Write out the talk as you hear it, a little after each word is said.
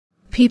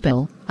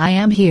people, I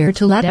am here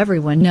to let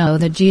everyone know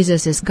that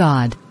Jesus is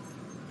God.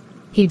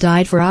 He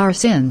died for our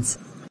sins.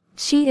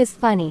 She is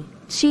funny.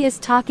 She is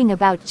talking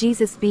about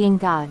Jesus being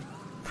God.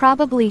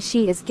 Probably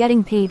she is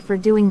getting paid for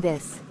doing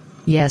this.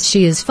 Yes,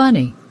 she is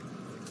funny.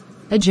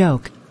 A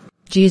joke.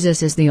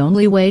 Jesus is the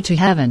only way to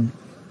heaven.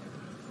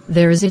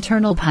 There is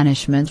eternal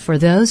punishment for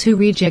those who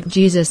reject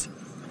Jesus.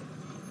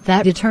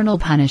 That eternal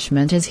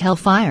punishment is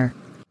hellfire.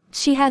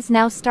 She has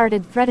now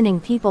started threatening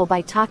people by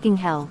talking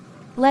hell.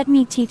 Let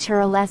me teach her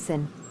a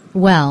lesson.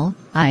 Well,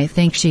 I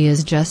think she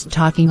is just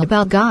talking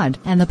about God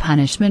and the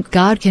punishment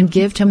God can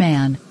give to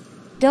man.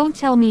 Don't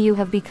tell me you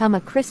have become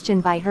a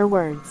Christian by her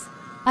words.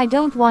 I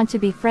don't want to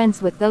be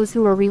friends with those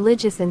who are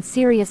religious and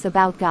serious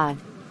about God.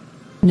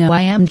 No,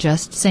 I am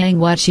just saying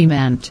what she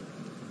meant.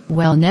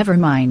 Well, never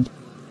mind.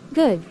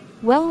 Good.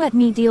 Well, let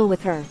me deal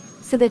with her,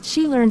 so that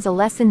she learns a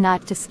lesson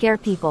not to scare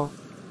people.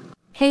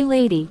 Hey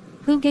lady,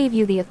 who gave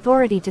you the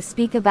authority to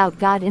speak about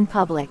God in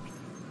public?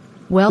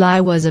 Well,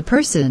 I was a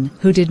person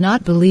who did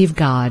not believe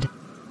God.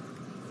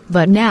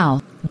 But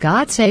now,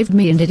 God saved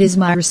me and it is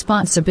my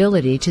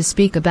responsibility to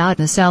speak about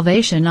the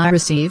salvation I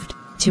received,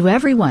 to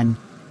everyone.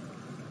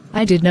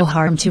 I did no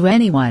harm to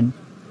anyone.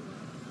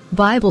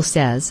 Bible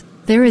says,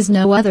 there is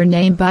no other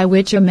name by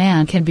which a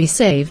man can be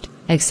saved,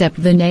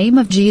 except the name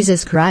of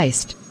Jesus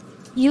Christ.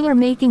 You are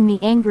making me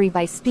angry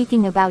by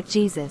speaking about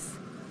Jesus.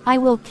 I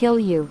will kill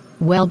you.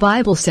 Well,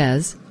 Bible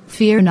says,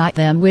 fear not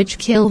them which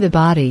kill the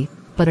body,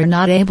 but are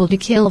not able to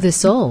kill the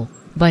soul,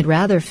 but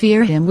rather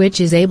fear him which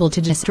is able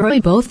to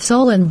destroy both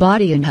soul and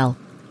body in hell.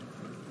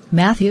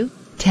 Matthew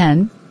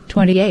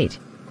 10:28.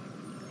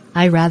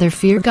 I rather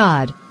fear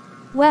God.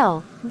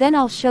 Well, then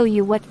I'll show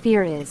you what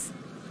fear is.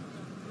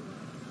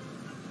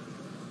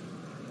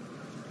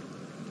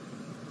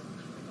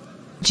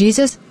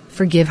 Jesus,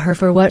 forgive her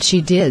for what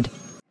she did.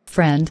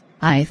 Friend,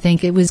 I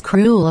think it was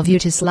cruel of you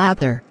to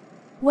slap her.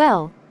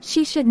 Well,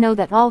 she should know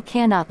that all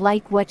cannot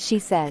like what she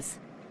says.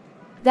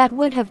 That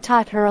would have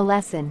taught her a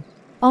lesson.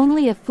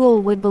 Only a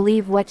fool would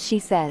believe what she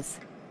says.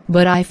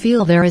 But I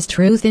feel there is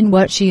truth in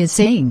what she is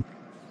saying.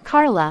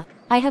 Carla,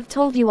 I have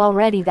told you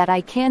already that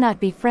I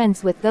cannot be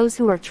friends with those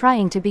who are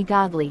trying to be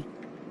godly.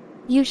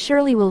 You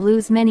surely will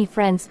lose many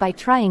friends by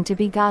trying to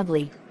be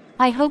godly.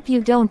 I hope you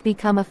don't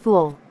become a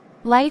fool.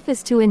 Life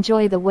is to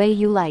enjoy the way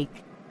you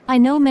like. I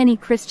know many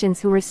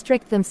Christians who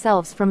restrict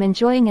themselves from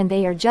enjoying and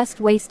they are just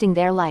wasting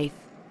their life.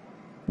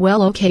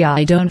 Well, okay,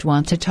 I don't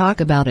want to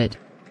talk about it.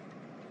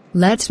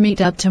 Let's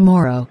meet up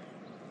tomorrow.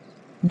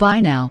 Bye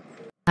now.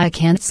 I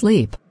can't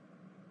sleep.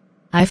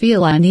 I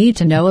feel I need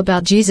to know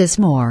about Jesus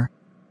more.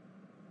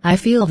 I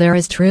feel there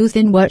is truth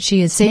in what she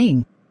is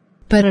saying.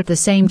 But at the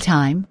same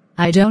time,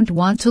 I don't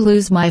want to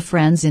lose my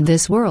friends in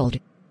this world.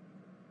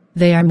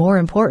 They are more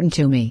important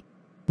to me.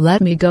 Let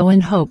me go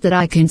and hope that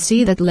I can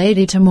see that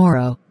lady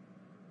tomorrow.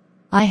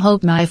 I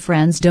hope my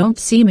friends don't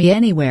see me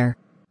anywhere.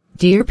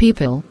 Dear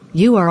people,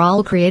 you are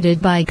all created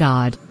by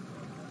God.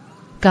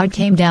 God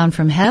came down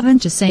from heaven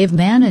to save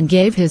man and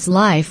gave his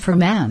life for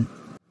man.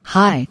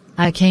 Hi,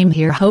 I came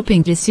here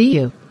hoping to see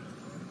you.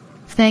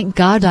 Thank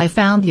God I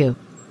found you.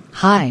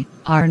 Hi,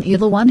 aren't you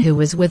the one who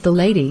was with the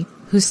lady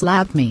who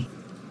slapped me?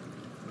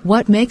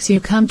 What makes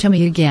you come to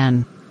me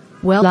again?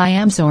 Well, I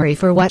am sorry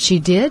for what she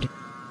did.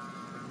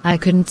 I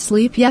couldn't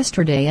sleep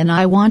yesterday and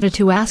I wanted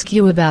to ask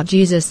you about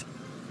Jesus.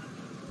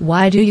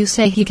 Why do you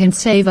say he can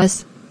save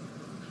us?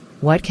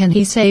 What can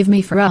he save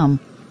me from?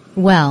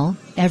 Well,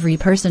 every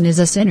person is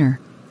a sinner.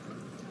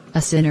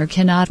 A sinner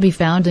cannot be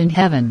found in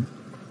heaven.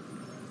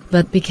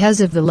 But because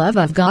of the love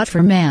of God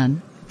for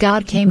man,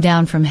 God came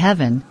down from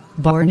heaven,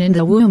 born in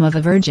the womb of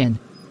a virgin.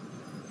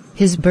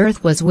 His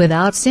birth was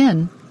without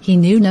sin, he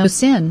knew no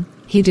sin,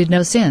 he did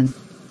no sin.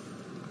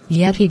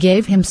 Yet he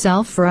gave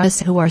himself for us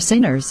who are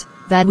sinners,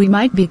 that we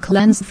might be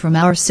cleansed from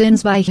our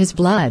sins by his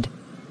blood.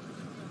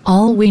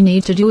 All we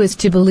need to do is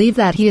to believe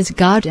that he is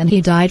God and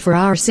he died for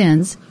our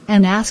sins,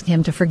 and ask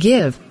him to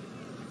forgive.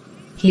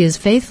 He is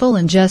faithful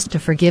and just to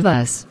forgive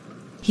us.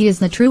 He is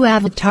the true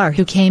Avataar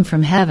who came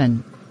from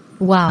heaven.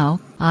 Wow,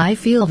 I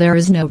feel there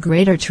is no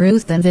greater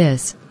truth than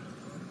this.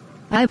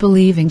 I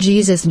believe in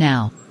Jesus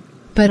now.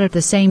 But at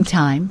the same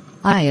time,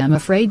 I am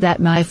afraid that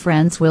my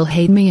friends will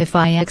hate me if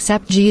I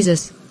accept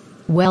Jesus.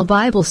 Well,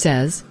 Bible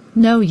says,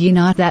 know ye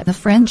not that the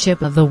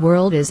friendship of the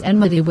world is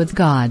enmity with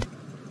God?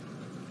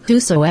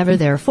 Whosoever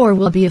therefore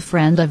will be a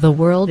friend of the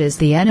world is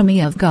the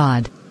enemy of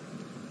God.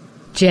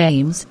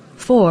 James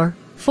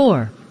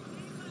 4:4.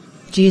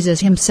 Jesus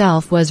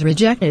himself was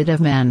rejected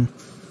of men.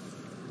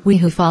 We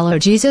who follow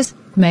Jesus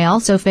may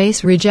also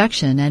face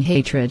rejection and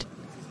hatred.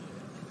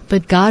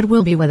 But God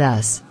will be with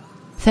us.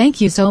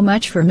 Thank you so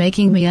much for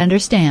making me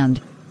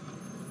understand.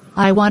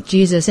 I want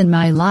Jesus in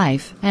my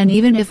life, and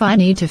even if I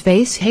need to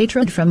face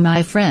hatred from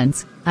my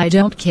friends, I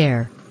don't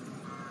care.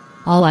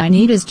 All I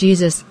need is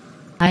Jesus.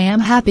 I am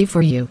happy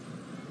for you.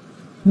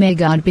 May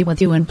God be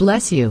with you and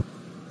bless you.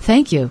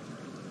 Thank you.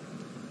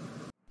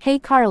 Hey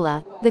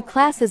Carla, the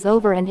class is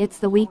over and it's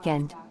the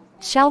weekend.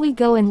 Shall we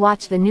go and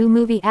watch the new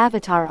movie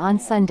Avataar on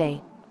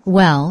Sunday?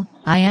 Well,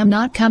 I am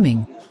not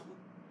coming.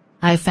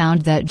 I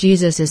found that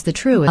Jesus is the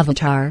true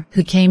Avatar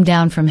who came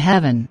down from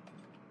heaven.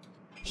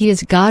 He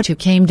is God who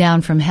came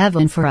down from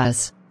heaven for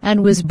us,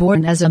 and was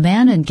born as a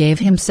man and gave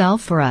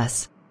himself for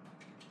us.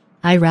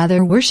 I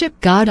rather worship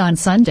God on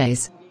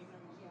Sundays.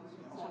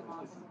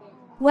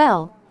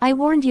 Well, I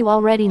warned you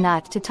already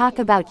not to talk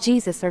about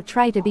Jesus or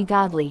try to be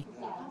godly.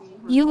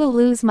 You will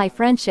lose my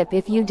friendship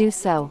if you do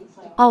so.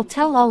 I'll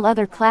tell all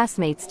other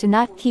classmates to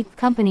not keep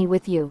company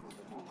with you.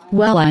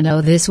 Well, I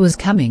know this was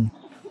coming.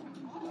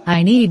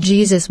 I need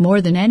Jesus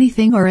more than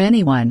anything or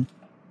anyone.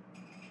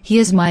 He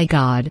is my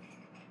God.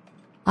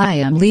 I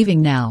am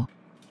leaving now.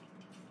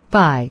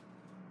 Bye.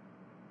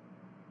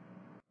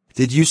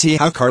 Did you see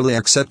how Carly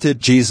accepted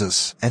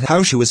Jesus, and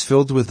how she was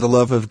filled with the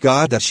love of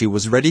God that she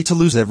was ready to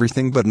lose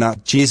everything but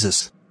not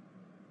Jesus?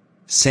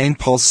 St.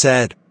 Paul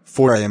said,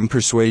 "For I am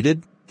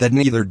persuaded, that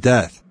neither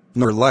death,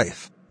 nor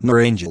life, nor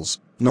angels,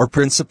 nor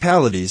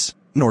principalities,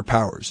 nor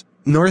powers,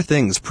 nor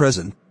things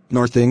present,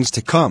 nor things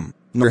to come,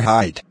 nor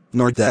height,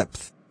 nor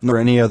depth, nor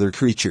any other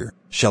creature,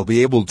 shall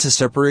be able to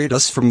separate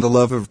us from the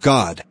love of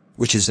God,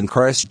 which is in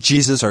Christ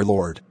Jesus our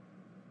Lord."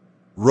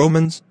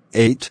 Romans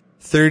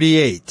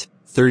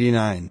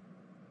 8:38-39.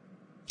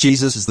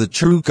 Jesus is the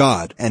true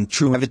God and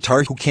true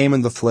Avatar who came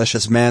in the flesh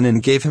as man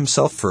and gave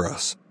himself for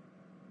us.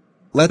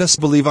 Let us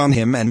believe on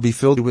him and be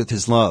filled with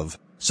his love,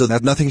 so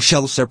that nothing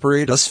shall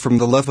separate us from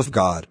the love of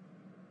God.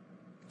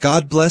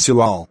 God bless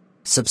you all.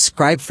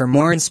 Subscribe for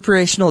more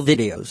inspirational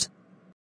videos.